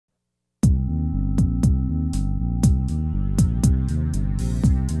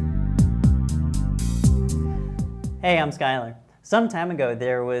Hey, I'm Skylar. Some time ago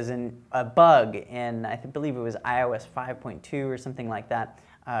there was a bug in, believe it was iOS 5.2 or something like that,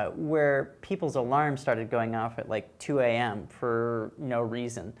 where people's alarms started going off at like 2 a.m. for no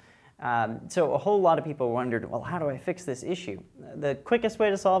reason. So a whole lot of people wondered, well, how do I fix this issue? The quickest way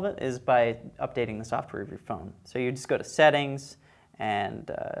to solve it is by updating the software of your phone. So you just go to Settings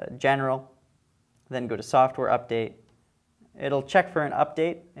and General, then go to Software Update. It'll check for an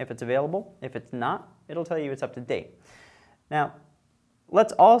update if it's available. If it's not, it'll tell you it's up to date. Now,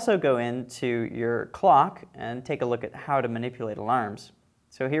 let's also go into your clock and take a look at how to manipulate alarms.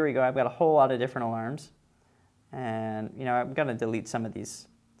 So here we go. I've got a whole lot of different alarms. And I'm going to delete some of these.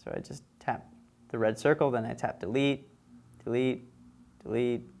 So I just tap the red circle, then I tap delete, delete,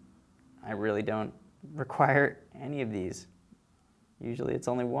 delete. I really don't require any of these. Usually it's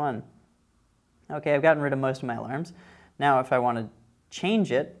only one. Okay, I've gotten rid of most of my alarms. Now if I want to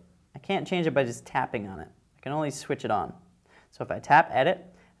change it, I can't change it by just tapping on it. I can only switch it on. So if I tap edit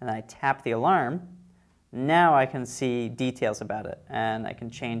and I tap the alarm, now I can see details about it and I can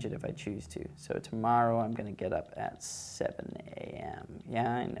change it if I choose to. So tomorrow I'm going to get up at 7 a.m. Yeah,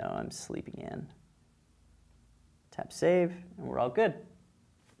 I know, I'm sleeping in. Tap save and we're all good.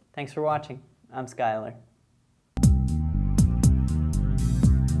 Thanks for watching. I'm Skylar.